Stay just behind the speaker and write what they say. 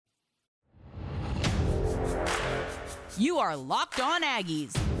You are Locked On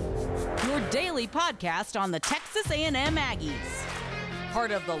Aggies, your daily podcast on the Texas A&M Aggies.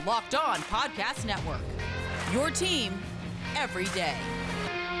 Part of the Locked On Podcast Network, your team every day.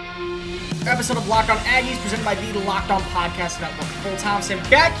 Episode of Locked On Aggies presented by the Locked On Podcast Network. Cole Thompson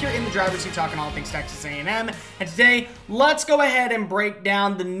back here in the driver's seat talking all things Texas A&M. And today, let's go ahead and break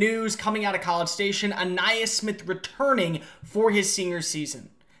down the news coming out of College Station. Ainias Smith returning for his senior season.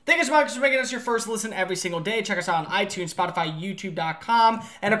 Thank you so much for making us your first listen every single day. Check us out on iTunes, Spotify, YouTube.com,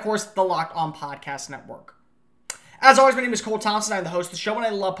 and of course, the Locked On Podcast Network. As always, my name is Cole Thompson. I'm the host of the show, and I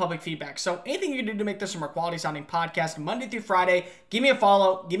love public feedback. So anything you can do to make this a more quality-sounding podcast Monday through Friday, give me a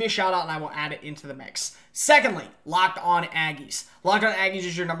follow, give me a shout-out, and I will add it into the mix. Secondly, Locked On Aggies. Locked On Aggies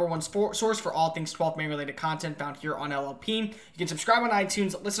is your number one source for all things 12th man-related content found here on LLP. You can subscribe on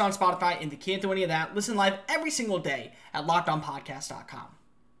iTunes, listen on Spotify, and if you can't do any of that, listen live every single day at LockedOnPodcast.com.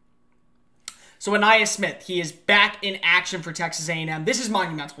 So Ainias Smith, he is back in action for Texas A&M. This is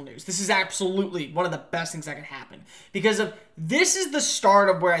monumental news. This is absolutely one of the best things that could happen. Because this is the start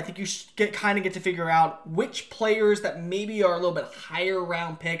of where I think you get to figure out which players that maybe are a little bit higher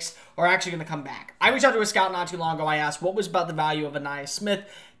round picks are actually going to come back. I reached out to a scout not too long ago. I asked what was about the value of Ainias Smith.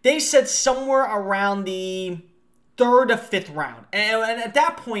 They said somewhere around the 3rd to 5th round. And at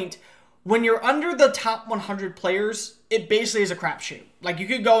that point, when you're under the top 100 players, it basically is a crapshoot. Like, you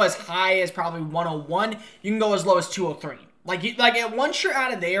could go as high as probably 101. You can go as low as 203. Once you're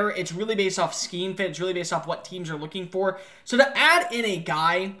out of there, it's really based off scheme fit. It's really based off what teams are looking for. So to add in a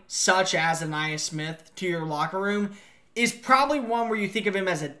guy such as Ainias Smith to your locker room is probably one where you think of him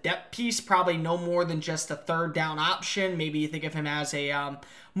as a depth piece, probably no more than just a third down option. Maybe you think of him as a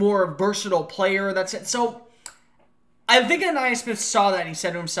more versatile player. That's it. So I think Ainias Smith saw that and he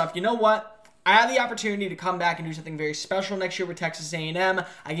said to himself, you know what? I have the opportunity to come back and do something very special next year with Texas A&M.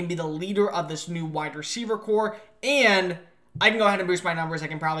 I can be the leader of this new wide receiver core, and I can go ahead and boost my numbers. I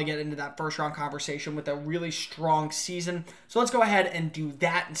can probably get into that first-round conversation with a really strong season. So let's go ahead and do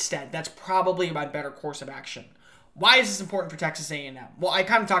that instead. That's probably my better course of action. Why is this important for Texas A&M? Well, I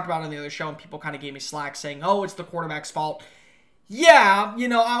kind of talked about it on the other show, and people kind of gave me slack saying, oh, it's the quarterback's fault. Yeah,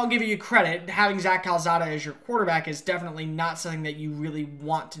 I'll give you credit. Having Zach Calzada as your quarterback is definitely not something that you really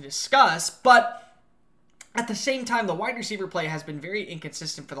want to discuss, but at the same time, the wide receiver play has been very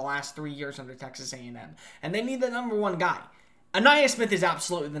inconsistent for the last 3 years under Texas A&M, and they need the number one guy. Ainias Smith is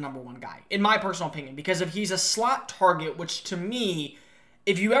absolutely the number one guy, in my personal opinion, because if he's a slot target, which to me,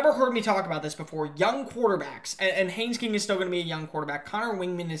 if you ever heard me talk about this before, young quarterbacks, and Haynes King is still going to be a young quarterback. Connor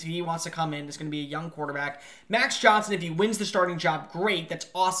Wingman, if he wants to come in, is going to be a young quarterback. Max Johnson, if he wins the starting job, great, that's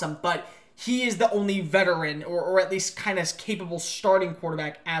awesome, but he is the only veteran, or at least kind of capable starting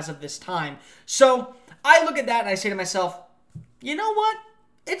quarterback as of this time. So I look at that and I say to myself, you know what?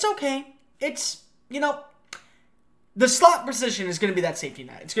 It's okay. It's, the slot position is going to be that safety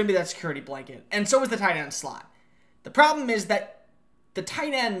net. It's going to be that security blanket. And so is the tight end slot. The problem is that the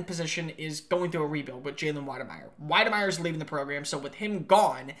tight end position is going through a rebuild with Jalen Wydermyer. Wydermyer is leaving the program, so with him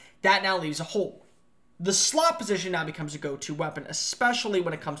gone, that now leaves a hole. The slot position now becomes a go-to weapon, especially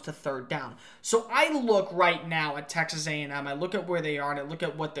when it comes to third down. So I look right now at Texas A&M, I look at where they are, and I look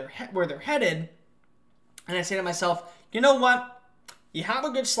at where they're headed, and I say to myself, you know what? You have a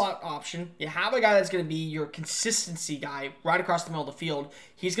good slot option. You have a guy that's going to be your consistency guy right across the middle of the field.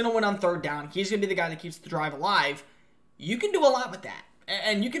 He's going to win on third down. He's going to be the guy that keeps the drive alive. You can do a lot with that.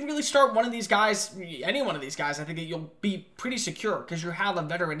 And you can really start one of these guys, any one of these guys, I think that you'll be pretty secure because you have a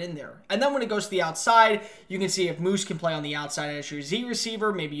veteran in there. And then when it goes to the outside, you can see if Moose can play on the outside as your Z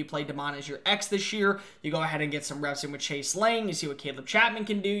receiver. Maybe you play Damon as your X this year. You go ahead and get some reps in with Chase Lang. You see what Caleb Chapman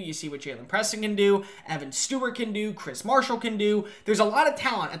can do. You see what Jalen Preston can do. Evan Stewart can do. Chris Marshall can do. There's a lot of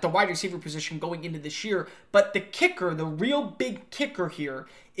talent at the wide receiver position going into this year. But the kicker, the real big kicker here,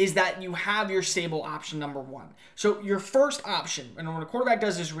 is that you have your stable option number one. So your first option, and when a quarterback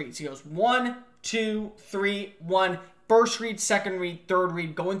does his reads, he goes 1, 2, 3, 1, first read, second read, third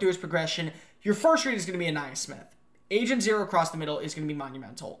read, going through his progression. Your first read is going to be Ainias Smith. Agent zero across the middle is going to be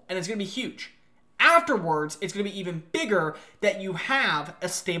monumental, and it's going to be huge. Afterwards, it's going to be even bigger that you have a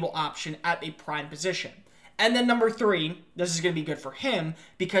stable option at a prime position. And then number 3, this is going to be good for him,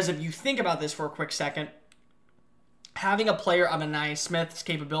 because if you think about this for a quick second, having a player of Ainias Smith's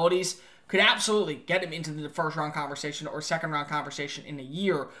capabilities could absolutely get him into the first-round conversation or second-round conversation in a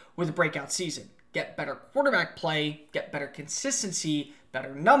year with a breakout season. Get better quarterback play, get better consistency,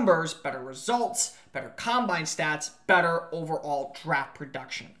 better numbers, better results, better combine stats, better overall draft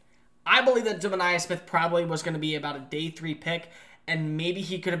production. I believe that Ainias Smith probably was going to be about a day 3 pick, and maybe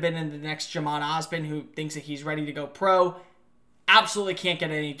he could have been in the next Jamon Osborne, who thinks that he's ready to go pro. absolutely can't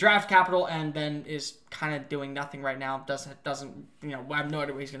get any draft capital, and then is kind of doing nothing right now. Doesn't I have no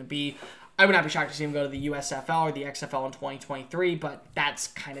idea where he's going to be. I would not be shocked to see him go to the USFL or the XFL in 2023, but that's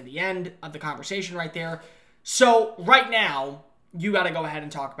kind of the end of the conversation right there. So right now, you got to go ahead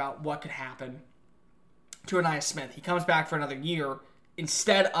and talk about what could happen to Ainias Smith. He comes back for another year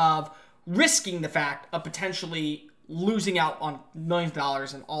instead of risking the fact of potentially losing out on millions of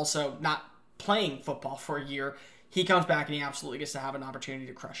dollars and also not playing football for a year. He comes back and he absolutely gets to have an opportunity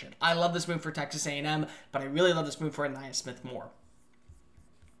to crush it. I love this move for Texas A&M, but I really love this move for Ainias Smith more.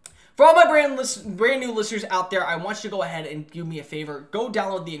 For all my brand new listeners out there, I want you to go ahead and do me a favor. Go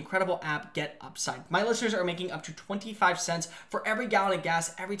download the incredible app Get Upside. My listeners are making up to 25 cents for every gallon of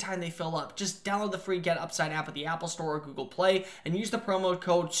gas every time they fill up. Just download the free Get Upside app at the Apple Store or Google Play and use the promo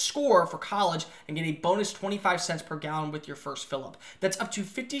code SCORE for college and get a bonus 25 cents per gallon with your first fill up. That's up to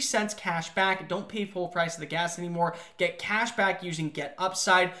 50 cents cash back. Don't pay full price of the gas anymore. Get cash back using Get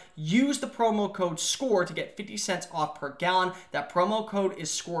Upside. Use the promo code SCORE to get 50 cents off per gallon. That promo code is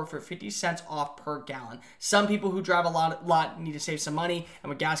SCORE for 50 cents off per gallon. Some people who drive a lot need to save some money, and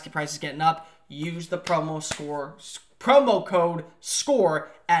with gas prices getting up, use the promo code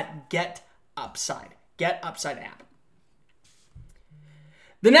SCORE at Get Upside. Get Upside app.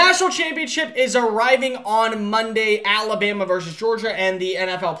 The national championship is arriving on Monday, Alabama versus Georgia, and the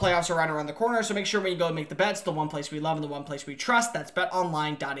NFL playoffs are right around the corner, so make sure when you go and make the bets, the one place we love and the one place we trust, that's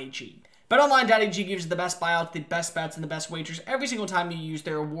betonline.ag. BetOnline.ag gives you the best buyouts, the best bets, and the best wagers every single time you use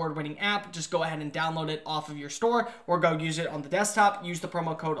their award-winning app. Just go ahead and download it off of your store or go use it on the desktop. Use the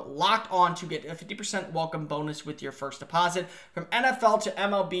promo code LOCKEDON to get a 50% welcome bonus with your first deposit. From NFL to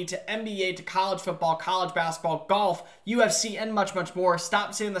MLB to NBA to college football, college basketball, golf, UFC, and much, much more.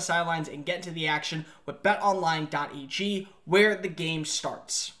 Stop sitting on the sidelines and get into the action with BetOnline.ag, where the game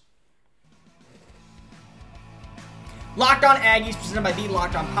starts. Locked On Aggies, presented by the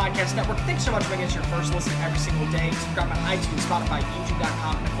Locked On Podcast Network. Thanks so much for making us your first listen every single day. Subscribe on iTunes, Spotify,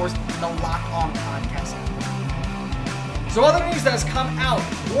 YouTube.com, and of course, the Locked On Podcast Network. So other news that has come out,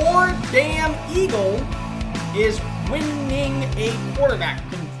 your damn Eagle is winning a quarterback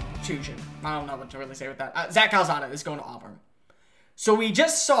contusion. I don't know what to really say with that. Zach Calzada is going to Auburn. So we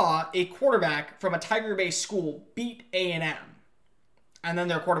just saw a quarterback from a Tiger-based school beat A&M. And then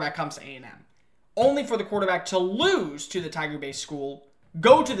their quarterback comes to A&M. Only for the quarterback to lose to the Tiger-based school,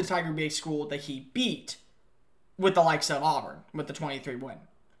 go to the Tiger-based school that he beat with the likes of Auburn, with the 23 win.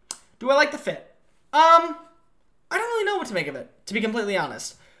 Do I like the fit? I don't really know what to make of it, to be completely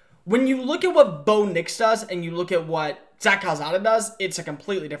honest. When you look at what Bo Nix does and you look at what Zach Calzada does, it's a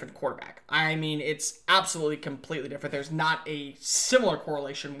completely different quarterback. I mean, it's absolutely completely different. There's not a similar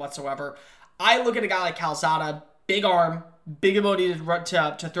correlation whatsoever. I look at a guy like Calzada, big arm, big ability to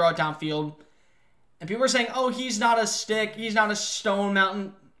throw it downfield. And people are saying, oh, he's not a stick, he's not a stone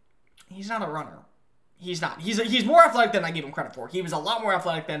mountain. He's not a runner. He's not. He's more athletic than I give him credit for. He was a lot more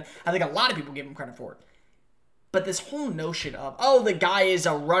athletic than I think a lot of people give him credit for. But this whole notion of, oh, the guy is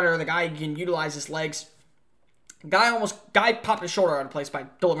a runner, the guy can utilize his legs. Guy popped his shoulder out of place by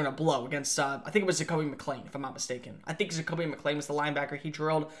delivering a blow against, I think it was Jacoby McClain, if I'm not mistaken. I think Jacoby McClain was the linebacker he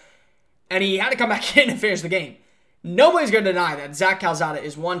drilled. And he had to come back in and finish the game. Nobody's going to deny that Zach Calzada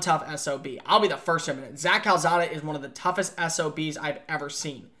is one tough SOB. I'll be the first to admit it. Zach Calzada is one of the toughest SOBs I've ever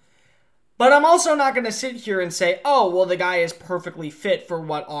seen. But I'm also not going to sit here and say, oh, well, the guy is perfectly fit for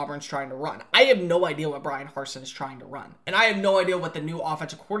what Auburn's trying to run. I have no idea what Brian Harsin is trying to run. And I have no idea what the new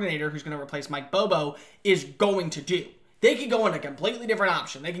offensive coordinator who's going to replace Mike Bobo is going to do. They could go in a completely different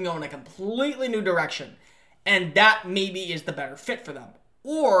option. They can go in a completely new direction. And that maybe is the better fit for them.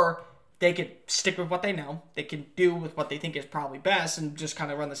 Or they could stick with what they know. They can do with what they think is probably best and just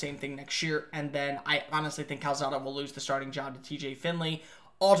kind of run the same thing next year. And then I honestly think Calzada will lose the starting job to TJ Finley,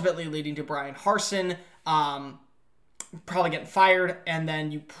 ultimately leading to Brian Harsin probably getting fired. And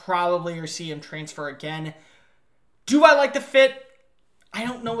then you probably will see him transfer again. Do I like the fit? I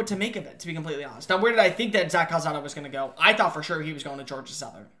don't know what to make of it, to be completely honest. Now, where did I think that Zach Calzada was going to go? I thought for sure he was going to Georgia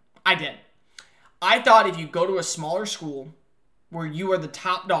Southern. I did. I thought if you go to a smaller school where you are the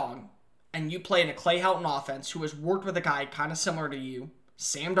top dog, and you play in a Clay Helton offense who has worked with a guy kind of similar to you,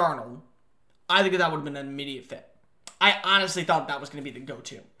 Sam Darnold, I think that would have been an immediate fit. I honestly thought that was going to be the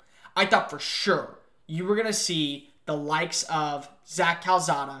go-to. I thought for sure you were going to see the likes of Zach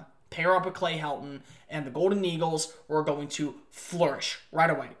Calzada pair up with Clay Helton, and the Golden Eagles were going to flourish right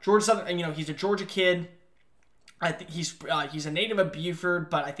away. Georgia Southern, and he's a Georgia kid. I think he's a native of Buford,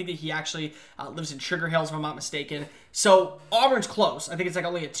 but I think that he actually lives in Sugar Hills, if I'm not mistaken. So Auburn's close. I think it's like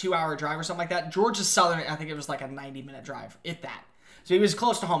only a 2-hour drive or something like that. Georgia Southern, I think it was like a 90-minute drive, if that. So he was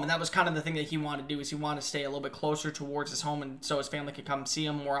close to home, and that was kind of the thing that he wanted to do, is he wanted to stay a little bit closer towards his home, and so his family could come see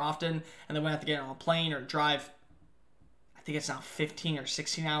him more often, and they wouldn't have to get on a plane or drive. I think it's now 15 or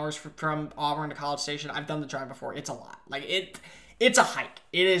 16 hours from Auburn to College Station. I've done the drive before. It's a lot. Like, it's a hike.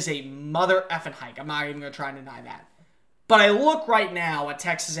 It is a mother effing hike. I'm not even going to try and deny that. But I look right now at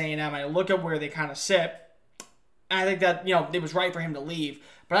Texas A&M, I look at where they kind of sit, and I think that, it was right for him to leave.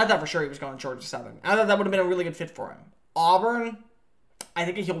 But I thought for sure he was going to Georgia Southern. I thought that would have been a really good fit for him. Auburn, I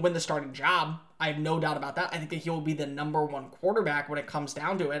think that he'll win the starting job. I have no doubt about that. I think that he will be the number one quarterback when it comes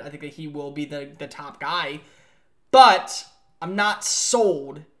down to it. I think that he will be the top guy. But I'm not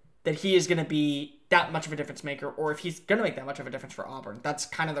sold that he is going to be that much of a difference maker, or if he's going to make that much of a difference for Auburn. That's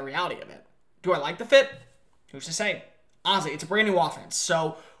kind of the reality of it. Do I like the fit? Who's to say? Honestly, it's a brand new offense.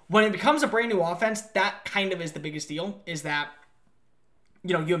 So when it becomes a brand new offense, that kind of is the biggest deal, is that,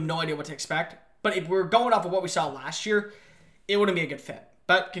 you have no idea what to expect. But if we're going off of what we saw last year, it wouldn't be a good fit.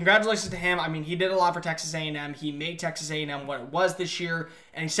 But congratulations to him. I mean, he did a lot for Texas A&M. He made Texas A&M what it was this year,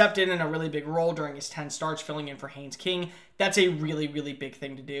 and he stepped in a really big role during his 10 starts, filling in for Haynes King. That's a really, really big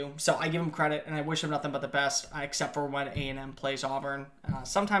thing to do. So I give him credit, and I wish him nothing but the best, except for when A&M plays Auburn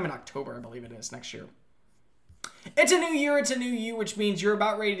sometime in October, I believe it is, next year. It's a new year, it's a new you, which means you're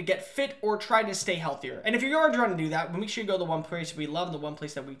about ready to get fit or try to stay healthier. And if you're already trying to do that, make sure you go to the one place we love and the one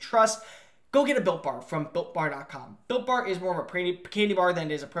place that we trust. Go get a Built Bar from BuiltBar.com. Built Bar is more of a candy bar than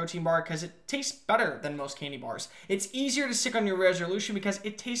it is a protein bar because it tastes better than most candy bars. It's easier to stick on your resolution because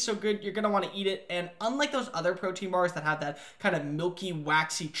it tastes so good, you're going to want to eat it. And unlike those other protein bars that have that kind of milky,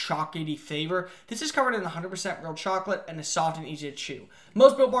 waxy, chocolatey flavor, this is covered in 100% real chocolate and is soft and easy to chew.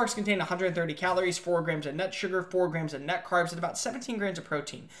 Most Built Bars contain 130 calories, 4 grams of net sugar, 4 grams of net carbs, and about 17 grams of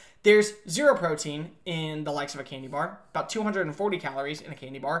protein. There's 0 protein in the likes of a candy bar, about 240 calories in a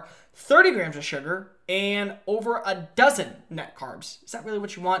candy bar, 30 grams of sugar, and over a dozen net carbs. Is that really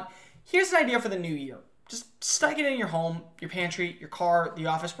what you want? Here's an idea for the new year. Just stick it in your home, your pantry, your car, the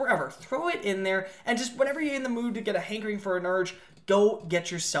office, wherever. Throw it in there, and just whenever you're in the mood to get a hankering for an urge, go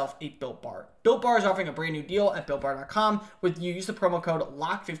get yourself a Built Bar. Built Bar is offering a brand new deal at BuiltBar.com. With you use the promo code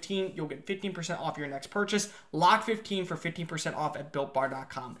LOCK15, you'll get 15% off your next purchase. LOCK15 for 15% off at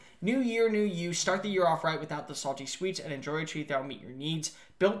BuiltBar.com. New year, new you. Start the year off right without the salty sweets and enjoy a treat that will meet your needs.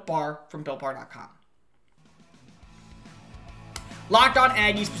 Built Bar from BuiltBar.com. Locked On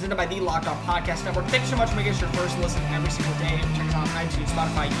Aggies, presented by the Locked On Podcast Network. Thanks so much for making us your first listen every single day. Check us out on iTunes,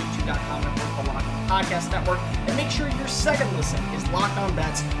 Spotify, YouTube.com, and the Locked On Podcast Network. And make sure your second listen is Locked On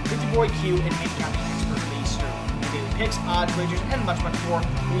Bets with your boy Q and handicapping expert Lee Stern. Daily picks, odds, wagers, and much, much more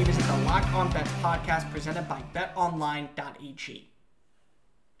when you visit the Locked On Bets podcast presented by BetOnline.ag.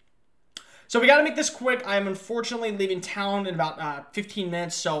 So we got to make this quick. I am unfortunately leaving town in about 15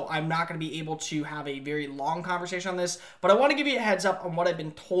 minutes, so I'm not going to be able to have a very long conversation on this. But I want to give you a heads up on what I've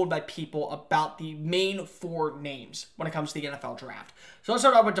been told by people about the main 4 names when it comes to the NFL draft. So let's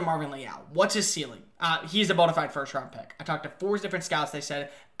start off with DeMarvin Leal. What's his ceiling? He's a bona fide first-round pick. I talked to 4 different scouts. They said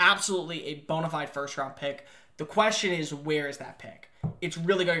absolutely a bona fide first-round pick. The question is, where is that pick? It's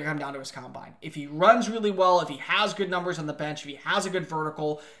really going to come down to his combine. If he runs really well, if he has good numbers on the bench, if he has a good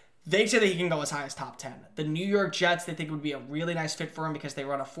vertical, they say that he can go as high as top 10. The New York Jets, they think would be a really nice fit for him because they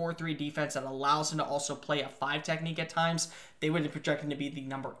run a 4-3 defense that allows him to also play a 5 technique at times. They would project him to be the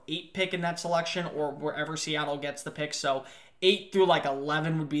number 8 pick in that selection or wherever Seattle gets the pick. So 8 through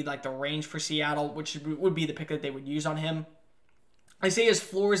 11 would be the range for Seattle, which would be the pick that they would use on him. I say his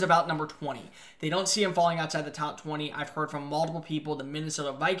floor is about number 20. They don't see him falling outside the top 20. I've heard from multiple people the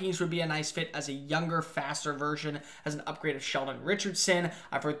Minnesota Vikings would be a nice fit as a younger, faster version, as an upgrade of Sheldon Richardson.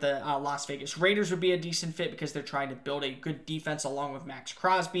 I've heard the Las Vegas Raiders would be a decent fit because they're trying to build a good defense along with Max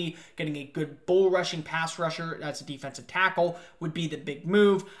Crosby. Getting a good bull rushing pass rusher as a defensive tackle would be the big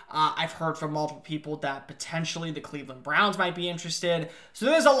move. I've heard from multiple people that potentially the Cleveland Browns might be interested. So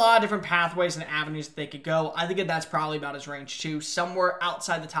there's a lot of different pathways and avenues that they could go. I think that that's probably about his range too. Somewhere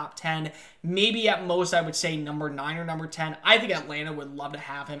outside the top 10, maybe at most I would say number 9 or number 10. I think Atlanta would love to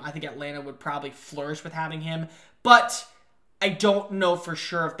have him. I think Atlanta would probably flourish with having him, but I don't know for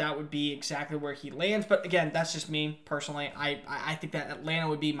sure if that would be exactly where he lands. But again, that's just me personally. I think that Atlanta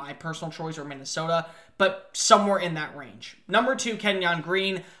would be my personal choice, or Minnesota, but somewhere in that range. Number 2, Kenyon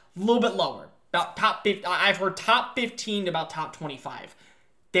Green, a little bit lower, about top 50. I've heard top 15 to about top 25.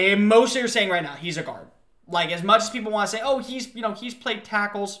 They mostly are saying right now he's a guard. As much as people want to say, oh, he's played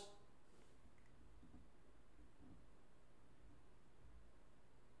tackles.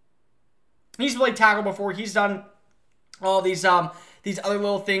 He's played tackle before. He's done all these other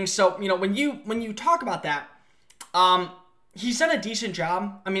little things. So, when you talk about that, he's done a decent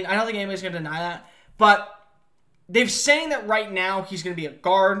job. I mean, I don't think anybody's going to deny that. But they're saying that right now he's going to be a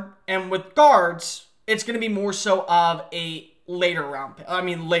guard, and with guards, it's going to be more so of a later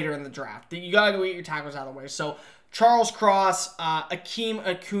in the draft. You got to go get your tackles out of the way. So Charles Cross, Akeem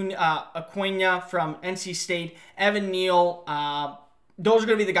Aquina from NC State, Evan Neal, those are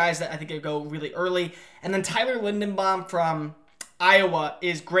going to be the guys that I think go really early. And then Tyler Lindenbaum from Iowa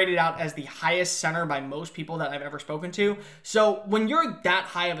is graded out as the highest center by most people that I've ever spoken to. So when you're that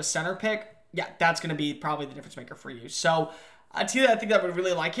high of a center pick, yeah, that's going to be probably the difference maker for you. So a team that I think that would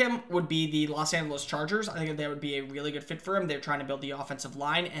really like him would be the Los Angeles Chargers. I think that would be a really good fit for him. They're trying to build the offensive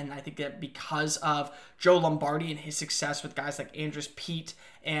line, and I think that because of Joe Lombardi and his success with guys like Andres Pete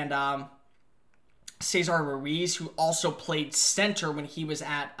and Cesar Ruiz, who also played center when he was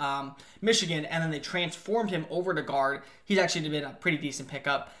at Michigan, and then they transformed him over to guard. He's actually been a pretty decent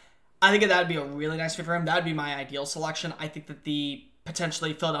pickup. I think that would be a really nice fit for him. That would be my ideal selection. I think that the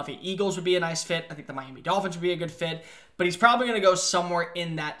potentially Philadelphia Eagles would be a nice fit. I think the Miami Dolphins would be a good fit. But he's probably going to go somewhere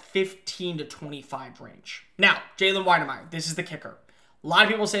in that 15 to 25 range. Now, Jalen Wydermyer, this is the kicker. A lot of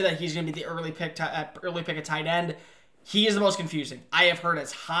people say that he's going to be the early pick at tight end. He is the most confusing. I have heard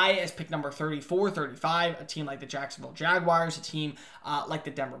as high as pick number 34, 35. A team like the Jacksonville Jaguars, a team like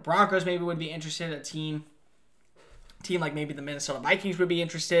the Denver Broncos maybe would be interested. A team like maybe the Minnesota Vikings would be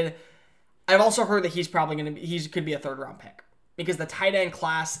interested. I've also heard that he could be a third round pick, because the tight end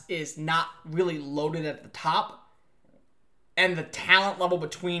class is not really loaded at the top, and the talent level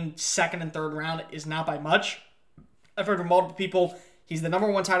between second and third round is not by much. I've heard from multiple people he's the number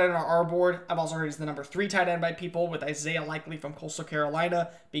 1 tight end on our board. I've also heard he's the number 3 tight end by people, with Isaiah Likely from Coastal Carolina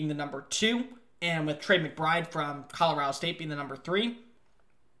being the number 2, and with Trey McBride from Colorado State being the number 3.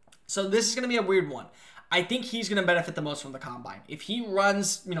 So this is going to be a weird one. I think he's going to benefit the most from the combine. If he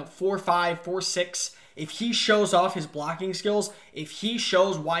runs, 4.5, 4.6, if he shows off his blocking skills, if he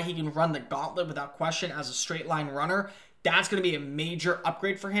shows why he can run the gauntlet without question as a straight line runner, that's going to be a major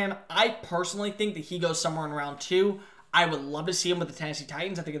upgrade for him. I personally think that he goes somewhere in round 2. I would love to see him with the Tennessee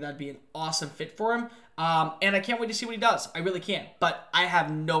Titans. I think that'd be an awesome fit for him. And I can't wait to see what he does. I really can't. But I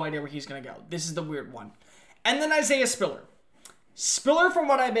have no idea where he's going to go. This is the weird one. And then Isaiah Spiller. Spiller, from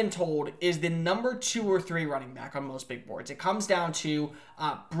what I've been told, is the number 2 or 3 running back on most big boards. It comes down to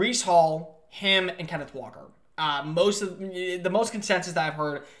Breece Hall, him, and Kenneth Walker. The most consensus that I've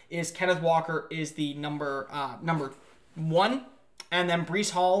heard is Kenneth Walker is the number 1, and then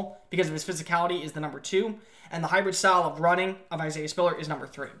Breece Hall, because of his physicality, is the number 2, and the hybrid style of running of Isaiah Spiller is number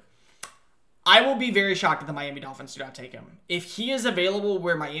 3. I will be very shocked if the Miami Dolphins do not take him. If he is available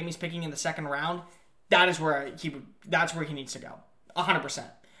where Miami's picking in the second round, that's where he needs to go, 100%.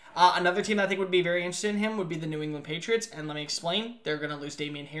 Another team that I think would be very interested in him would be the New England Patriots, and let me explain. They're going to lose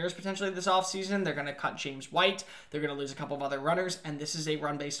Damian Harris potentially this offseason. They're going to cut James White. They're going to lose a couple of other runners, and this is a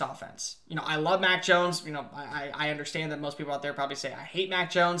run-based offense. I love Mac Jones. I understand that most people out there probably say, I hate Mac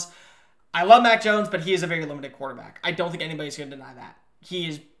Jones. I love Mac Jones, but he is a very limited quarterback. I don't think anybody's going to deny that. He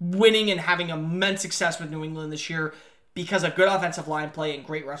is winning and having immense success with New England this year because of good offensive line play and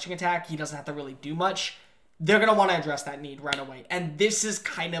great rushing attack. He doesn't have to really do much. They're going to want to address that need right away. And this is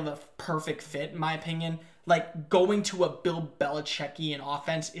kind of a perfect fit, in my opinion. Like, going to a Bill Belichickian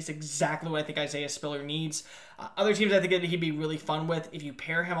offense is exactly what I think Isaiah Spiller needs. Other teams I think that he'd be really fun with, if you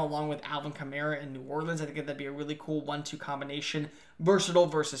pair him along with Alvin Kamara in New Orleans, I think that'd be a really cool 1-2 combination. Versatile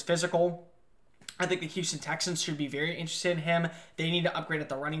versus physical. I think the Houston Texans should be very interested in him. They need to upgrade at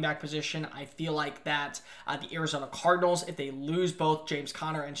the running back position. I feel like that the Arizona Cardinals, if they lose both James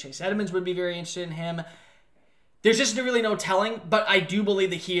Conner and Chase Edmonds, would be very interested in him. There's just really no telling, but I do believe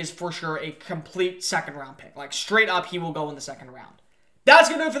that he is for sure a complete second-round pick. Like, straight up, he will go in the second round. That's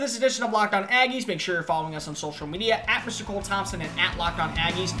going to do it for this edition of Locked On Aggies. Make sure you're following us on social media, at Mr. Cole Thompson and at Locked On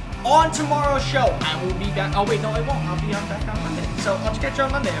Aggies. On tomorrow's show, I will be back. Oh, wait, no, I won't. I'll be back on Monday. So, let's catch you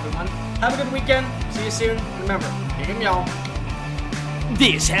on Monday, everyone. Have a good weekend. See you soon. Remember, kick 'em, y'all.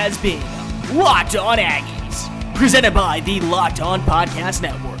 This has been Locked On Aggies, presented by the Locked On Podcast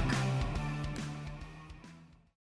Network.